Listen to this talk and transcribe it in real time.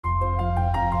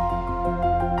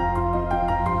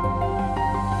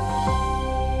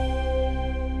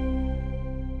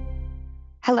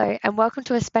Hello, and welcome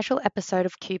to a special episode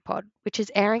of QPod, which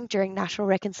is airing during National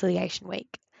Reconciliation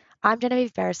Week. I'm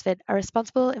Genevieve Beresford, a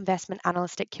responsible investment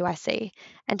analyst at QIC,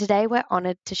 and today we're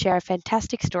honoured to share a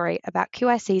fantastic story about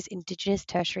QIC's Indigenous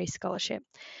Tertiary Scholarship,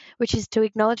 which is to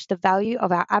acknowledge the value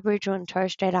of our Aboriginal and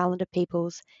Torres Strait Islander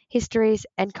peoples, histories,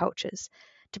 and cultures,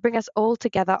 to bring us all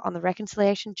together on the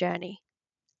reconciliation journey.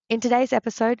 In today's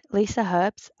episode, Lisa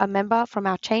Herbst, a member from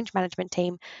our change management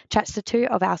team, chats to two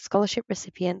of our scholarship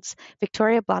recipients,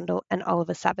 Victoria Blundell and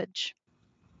Oliver Savage.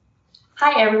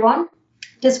 Hi everyone.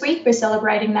 This week we're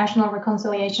celebrating National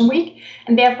Reconciliation Week,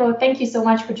 and therefore thank you so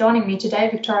much for joining me today,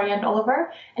 Victoria and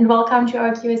Oliver, and welcome to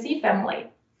our QSE family.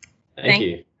 Thank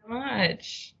you so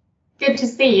much. Good to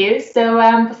see you.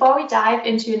 So before we dive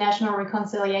into National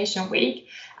Reconciliation Week,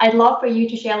 I'd love for you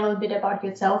to share a little bit about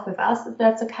yourself with us, if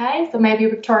that's okay. So maybe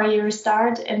Victoria, you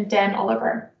start, and then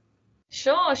Oliver.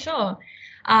 Sure.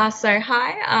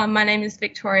 Hi, my name is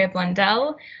Victoria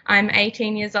Blundell. I'm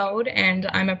 18 years old and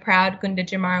I'm a proud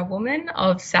Gunditjmara woman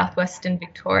of southwestern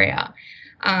Victoria.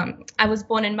 I was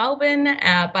born in Melbourne,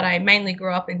 but I mainly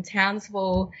grew up in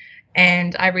Townsville,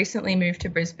 and I recently moved to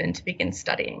Brisbane to begin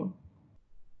studying.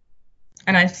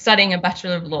 And I'm studying a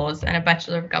Bachelor of Laws and a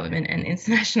Bachelor of Government and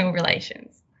International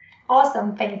Relations.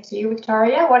 Awesome. Thank you,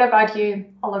 Victoria. What about you,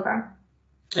 Oliver?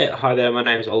 Yeah, hi there. My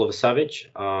name is Oliver Savage.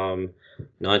 I'm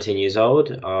 19 years old.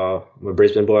 I'm a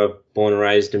Brisbane boy, born and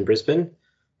raised in Brisbane.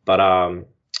 But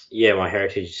my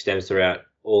heritage stems throughout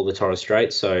all the Torres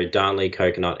Strait, so Darnley,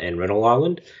 Coconut, and Rennell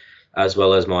Island, as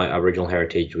well as my Aboriginal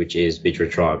heritage, which is Bidjara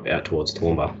tribe out towards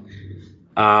Toowoomba.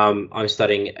 I'm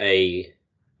studying a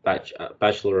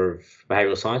Bachelor of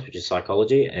Behavioural Science, which is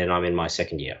psychology, and I'm in my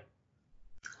second year.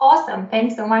 Awesome.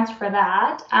 Thanks so much for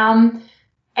that.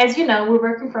 As you know, we're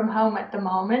working from home at the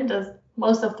moment, as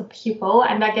most of the people,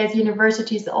 and I guess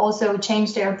universities also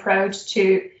changed their approach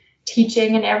to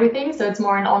teaching and everything, so it's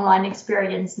more an online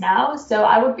experience now. So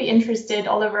I would be interested,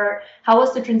 Oliver, how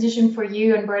was the transition for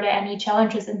you, and were there any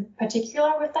challenges in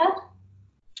particular with that?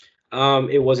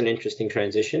 It was an interesting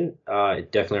transition.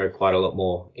 It definitely required a lot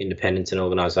more independence and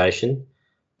organisation.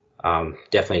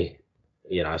 Definitely,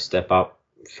 a step up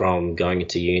from going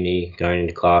into uni, going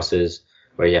into classes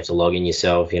where you have to log in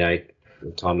yourself.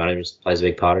 Time management plays a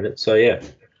big part of it. So yeah,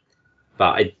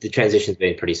 but the transition's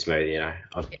been pretty smooth.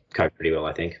 I've coped pretty well,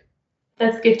 I think.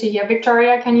 That's good to hear.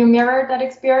 Victoria, can you mirror that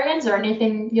experience, or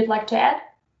anything you'd like to add?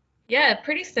 Yeah,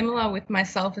 pretty similar with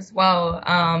myself as well.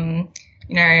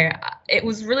 It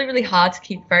was really, really hard to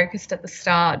keep focused at the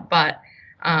start, but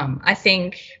I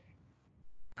think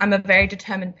I'm a very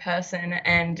determined person,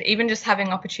 and even just having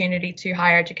opportunity to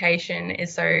higher education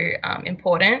is so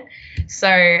important. So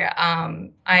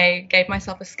I gave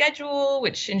myself a schedule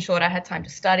which ensured I had time to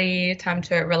study, time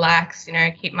to relax,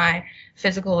 keep my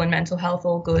physical and mental health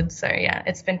all good. So yeah,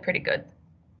 it's been pretty good.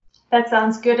 That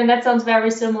sounds good, and that sounds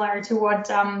very similar to what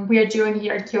we are doing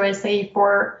here at QIC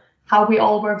for how we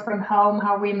all work from home,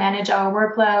 how we manage our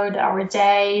workload, our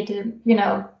day,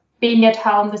 being at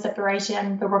home, the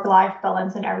separation, the work-life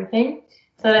balance and everything.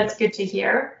 So that's good to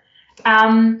hear.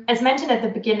 As mentioned at the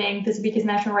beginning, this week is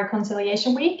National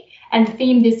Reconciliation Week, and the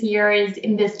theme this year is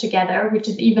In This Together, which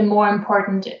is even more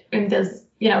important in this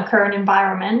current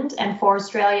environment and for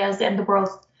Australia's and the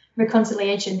world's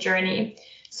reconciliation journey.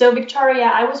 So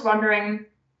Victoria, I was wondering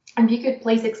if you could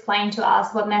please explain to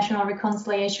us what National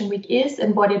Reconciliation Week is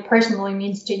and what it personally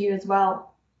means to you as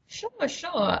well.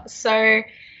 Sure. So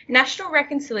National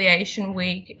Reconciliation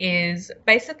Week is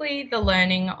basically the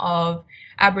learning of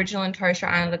Aboriginal and Torres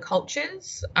Strait Islander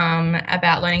cultures,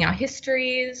 about learning our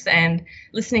histories and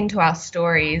listening to our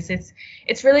stories.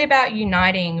 It's really about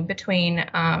uniting between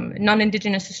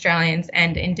non-Indigenous Australians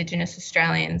and Indigenous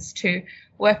Australians to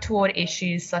work toward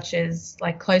issues such as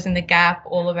like closing the gap,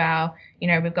 all of our,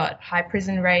 we've got high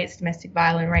prison rates, domestic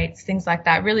violence rates, things like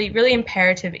that, really, really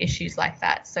imperative issues like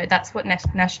that. So that's what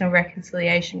National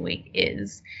Reconciliation Week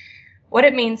is. What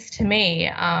it means to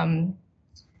me,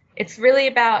 it's really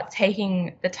about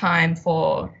taking the time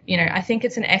for, I think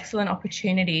it's an excellent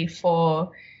opportunity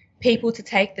for people to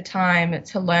take the time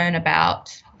to learn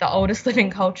about the oldest living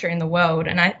culture in the world.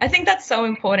 And I think that's so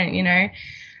important,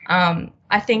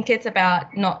 I think it's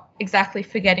about not exactly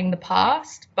forgetting the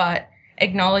past, but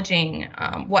acknowledging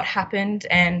what happened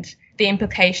and the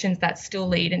implications that still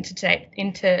lead into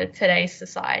today's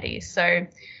society. So,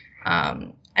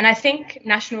 and I think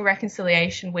National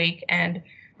Reconciliation Week and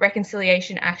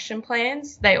reconciliation action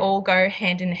plans, they all go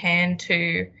hand in hand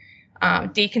to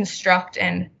deconstruct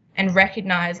and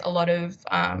recognize a lot of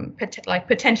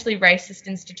potentially racist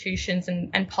institutions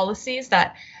and policies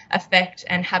that affect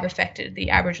and have affected the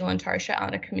Aboriginal and Torres Strait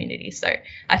Islander community. So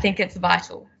I think it's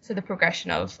vital to the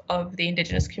progression of the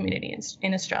Indigenous community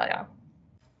in Australia.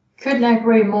 Couldn't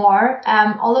agree more.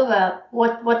 Oliver,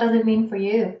 what does it mean for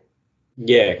you?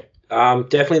 Yeah,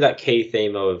 definitely that key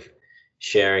theme of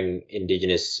sharing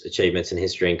Indigenous achievements in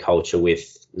history and culture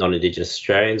with non-Indigenous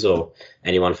Australians or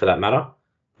anyone for that matter.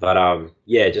 But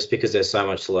yeah, just because there's so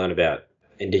much to learn about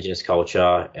Indigenous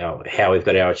culture, how we've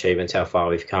got our achievements, how far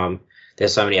we've come,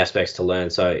 there's so many aspects to learn.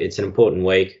 So it's an important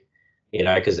week,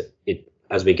 because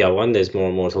as we go on, there's more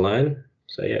and more to learn.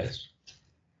 So yes.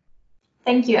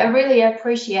 Thank you. I really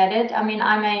appreciate it. I mean,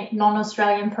 I'm a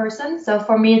non-Australian person, so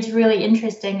for me it's really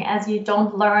interesting as you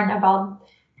don't learn about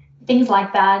things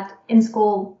like that in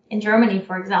school in Germany,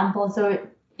 for example. So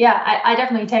yeah, I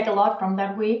definitely take a lot from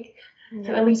that week.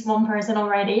 So at least one person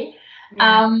already.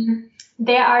 Yeah.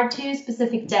 There are two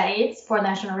specific dates for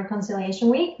National Reconciliation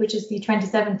Week, which is the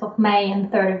 27th of May and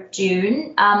 3rd of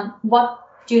June.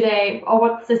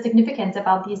 What's the significance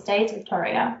about these dates,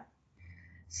 Victoria?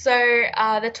 So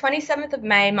the 27th of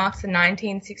May marks the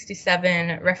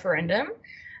 1967 referendum.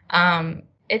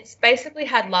 It's basically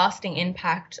had lasting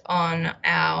impact on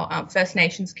our First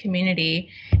Nations community.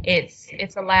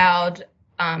 It's allowed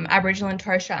Aboriginal and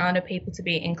Torres Strait Islander people to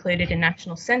be included in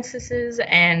national censuses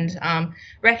and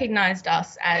recognised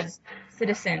us as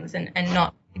citizens and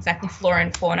not exactly flora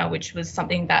and fauna, which was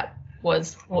something that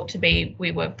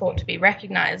we were thought to be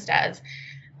recognised as.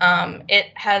 It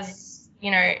has,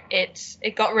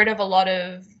 it got rid of a lot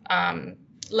of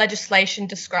legislation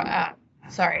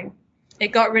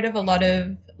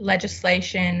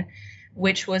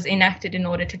which was enacted in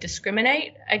order to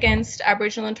discriminate against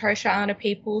Aboriginal and Torres Strait Islander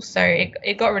people. So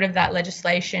it got rid of that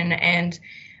legislation, and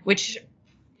which,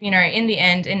 in the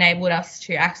end enabled us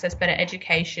to access better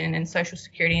education and social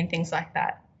security and things like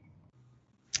that.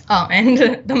 Oh, and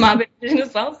the Mabo decision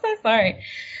as well. So sorry.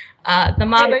 The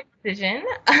Mabo decision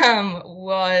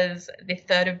was the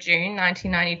 3rd of June,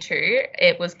 1992.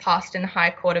 It was passed in the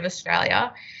High Court of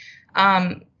Australia.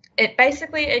 It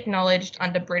basically acknowledged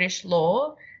under British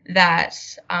law that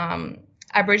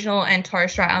Aboriginal and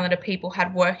Torres Strait Islander people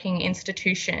had working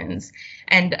institutions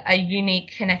and a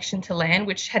unique connection to land,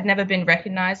 which had never been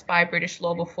recognised by British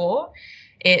law before.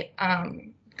 It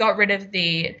got rid of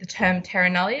the term terra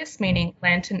nullius, meaning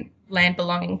land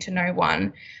belonging to no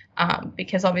one,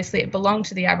 because obviously it belonged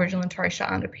to the Aboriginal and Torres Strait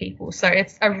Islander people. So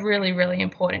it's a really, really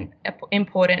important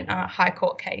High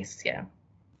Court case, yeah.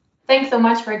 Thanks so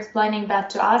much for explaining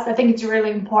that to us. I think it's really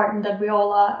important that we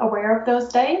all are aware of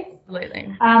those dates.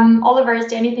 Absolutely. Oliver, is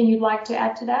there anything you'd like to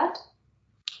add to that?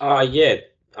 Yeah,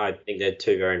 I think they're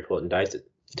two very important dates.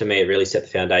 To me, it really set the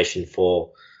foundation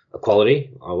for equality,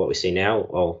 what we see now,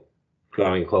 or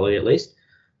growing equality at least,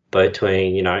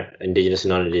 between, Indigenous and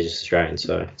non-Indigenous Australians.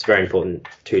 So it's very important,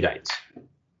 two dates.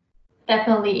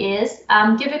 Definitely is.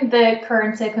 Given the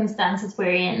current circumstances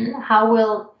we're in, how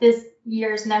will this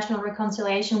year's National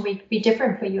Reconciliation Week be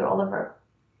different for you, Oliver?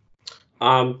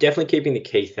 Definitely keeping the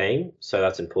key theme, so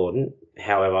that's important.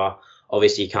 However,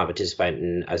 obviously you can't participate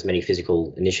in as many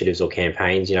physical initiatives or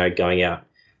campaigns, going out,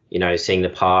 seeing the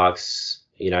parks,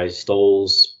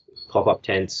 stalls, pop-up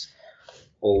tents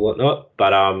or whatnot.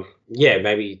 But yeah,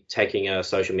 maybe taking a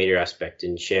social media aspect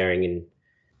and sharing and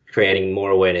creating more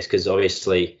awareness, because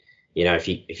obviously,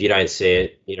 if you don't see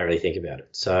it, you don't really think about it.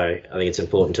 So I think it's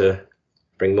important to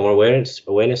bring more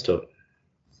awareness to it.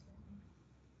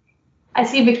 I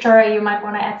see, Victoria, you might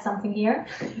want to add something here.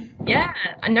 Yeah,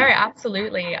 no,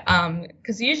 absolutely.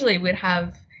 Because usually we'd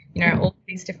have, all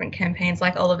these different campaigns,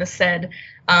 like Oliver said,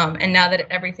 and now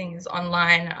that everything is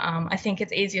online, I think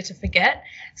it's easier to forget.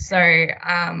 So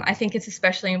I think it's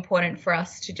especially important for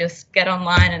us to just get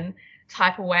online and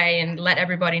type away and let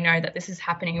everybody know that this is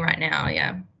happening right now.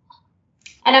 Yeah.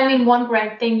 And I mean, one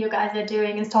great thing you guys are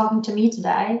doing is talking to me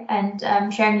today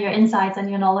and sharing your insights and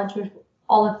your knowledge with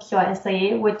all of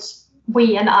QIC, which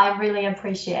we and I really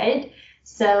appreciate.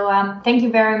 So thank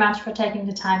you very much for taking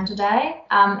the time today.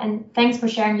 And thanks for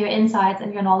sharing your insights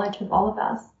and your knowledge with all of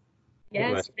us.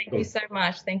 Yes, thank you so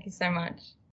much. Thank you so much.